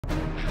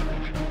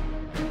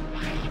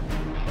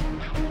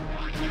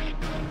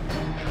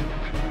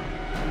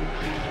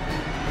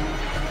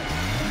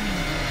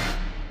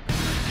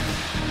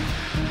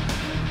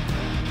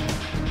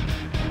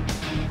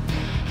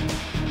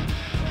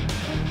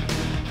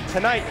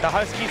Tonight, the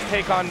Huskies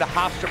take on the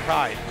Hofstra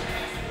Pride.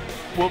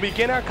 We'll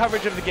begin our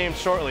coverage of the game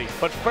shortly,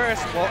 but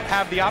first we'll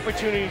have the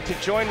opportunity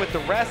to join with the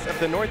rest of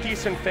the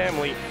Northeastern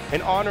family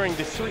in honoring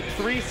the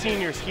three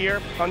seniors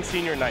here on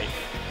senior night.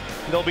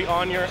 They'll be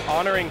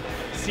honoring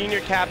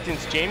senior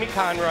captains Jamie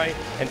Conroy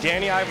and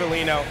Dani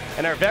Iervolino,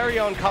 and our very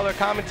own color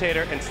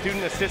commentator and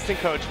student assistant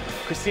coach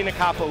Christina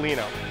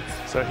Capolino.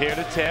 So here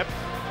to tip.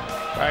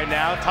 Right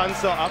now,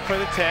 Tunstull up for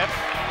the tip.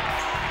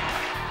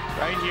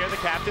 Right here, the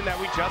captain that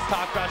we just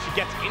talked about, she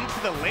gets into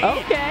the lane.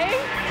 Okay.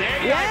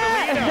 Dani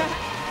Iervolino.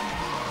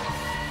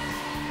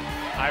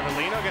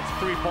 Iervolino gets a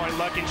three-point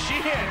look, and she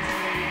hits.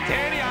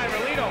 Dani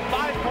Iervolino,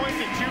 5 points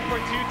and 2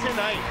 for 2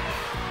 tonight.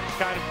 She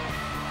kind of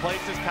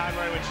places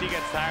Conroy when she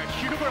gets tired.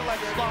 Huber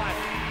left slot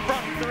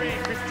from three.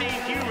 Christine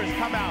Huber's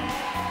come out.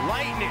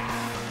 Lightning.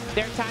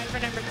 They're tied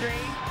for number 3.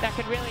 That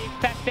could really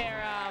affect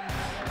their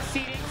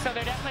seeding, so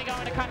they're definitely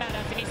going to come at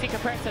us. And you see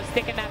Caperso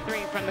sticking that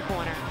 3 from the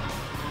corner.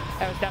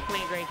 That was definitely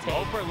a great take.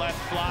 Oper left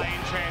fly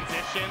in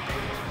transition.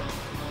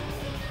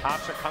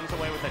 Hofstra comes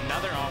away with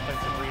another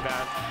offensive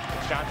rebound.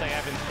 Shante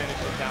Evans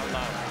finishes down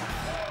low.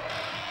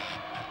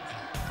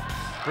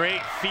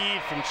 Great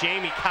feed from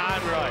Jamie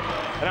Conroy.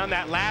 And on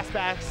that last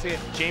basket,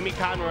 Jamie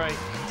Conroy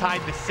tied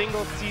the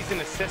single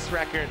season assist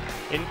record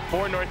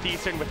for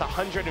Northeastern with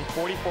 144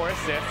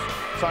 assists.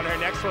 So on her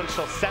next one,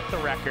 she'll set the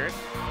record.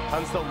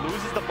 Tunstull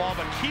loses the ball,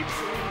 but keeps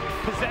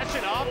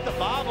possession off the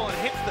bobble and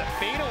hits the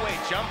fadeaway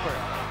jumper.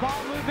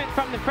 Ball movement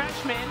from the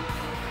freshman.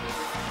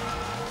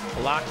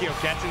 Lacchio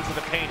gets into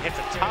the paint, hits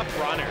a tough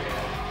runner.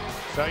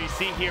 So you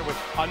see here with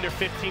under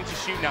 15 to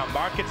shoot now,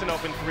 Mark gets an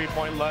open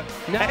three-point look,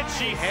 nice. And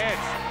she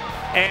hits.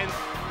 And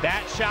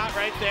that shot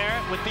right there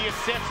with the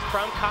assist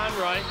from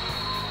Conroy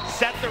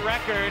set the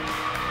record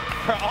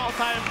for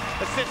all-time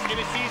assists in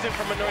a season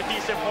from a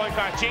Northeastern point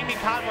guard. Jamie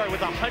Conroy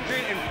with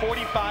 145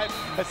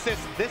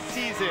 assists this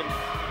season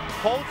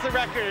holds the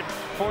record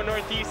for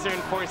Northeastern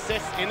for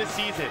assists in a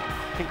season.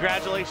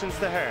 Congratulations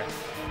to her.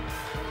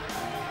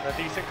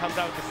 Northeastern comes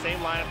out with the same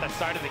lineup that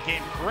started the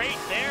game. Great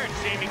there,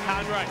 Jamie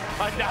Conroy.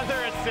 Another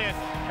assist,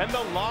 and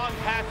the long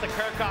pass to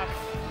Kirchhoff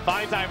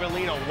finds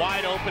Iervolino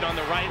wide open on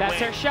the right wing.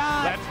 That's her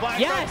shot. That's fly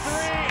yes. from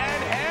 3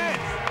 and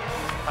hits.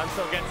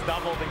 Tunstull gets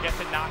doubled and gets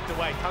it knocked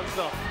away.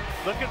 Tunstull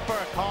looking for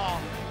a call.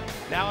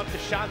 Now up to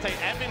Shante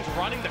Evans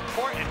running the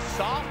court and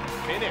soft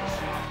finish.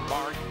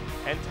 Mark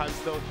and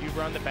Tunstull,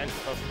 Huber on the bench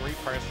with those 3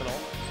 personal.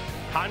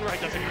 Conroy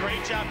does a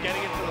great job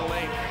getting into the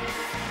lane.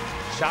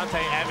 Shante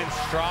Evans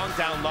strong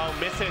down low,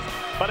 misses,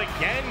 but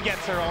again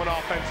gets her own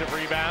offensive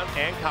rebound,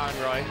 and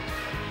Conroy.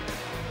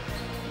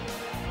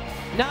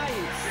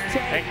 Nice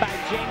take by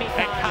Jamie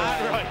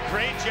Conroy.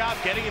 Great job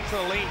getting into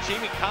the lane.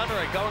 Jamie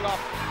Conroy going off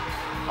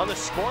on the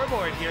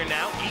scoreboard here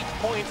now. 8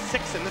 points,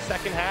 6 in the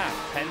second half.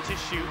 10 to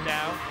shoot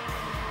now.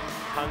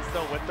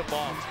 Tunstull with the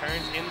ball,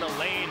 turns in the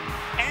lane,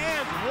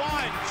 and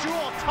one.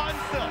 Jewel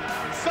Tunstull,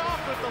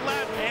 soft with the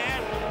left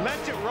hand,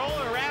 lets it roll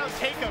around,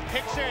 take a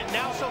picture, and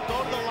now she'll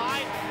go to the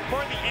line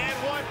for the and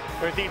one.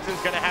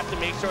 Northeastern's gonna have to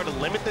make sure to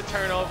limit the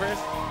turnovers.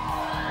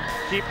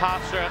 Keep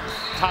Hofstra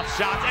tough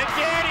shots, and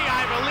Dani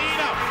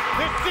Iervolino,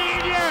 the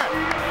senior,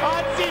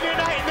 on senior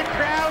night, and the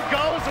crowd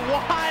goes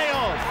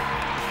wild.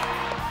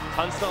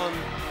 Tunstull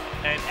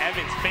and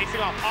Evans facing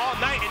off all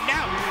night, and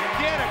now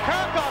Deanna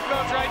Kirchhoff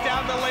goes right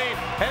down the lane,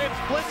 and it's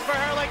bliss for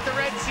her like the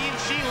Red Sea, and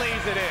she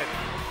lays it in.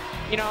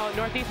 You know,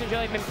 Northeastern's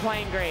really been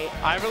playing great.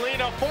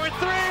 Iervolino for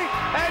 3,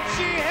 and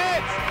she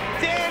hits!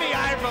 Dani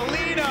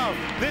Iervolino,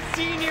 the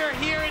senior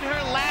here in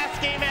her last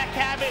game at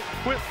Cabot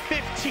with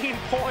 15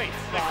 points.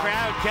 The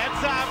crowd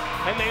gets up,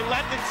 and they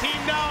let the team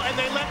know, and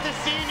they let the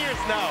seniors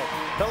know.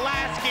 The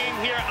last game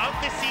here of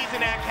the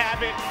season at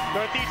Cabot,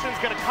 Northeastern's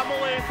gonna come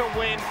away with a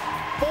win.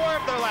 4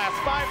 of their last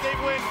 5 they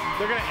win.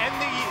 They're going to end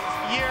the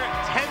year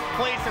 10th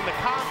place in the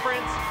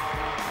conference,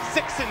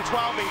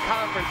 6-12 in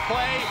conference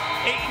play,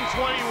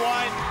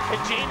 8-21. And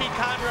Jamie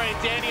Conroy and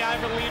Dani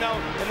Iervolino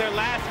in their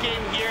last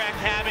game here at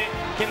Cabot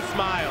can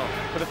smile.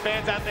 For the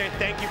fans out there,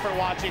 thank you for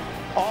watching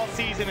all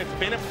season. It's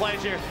been a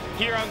pleasure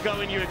here on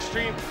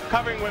GoNUxstream,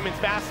 covering women's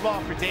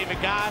basketball for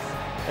David Goss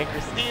and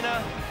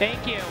Christina.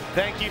 Thank you.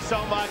 Thank you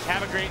so much.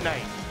 Have a great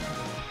night.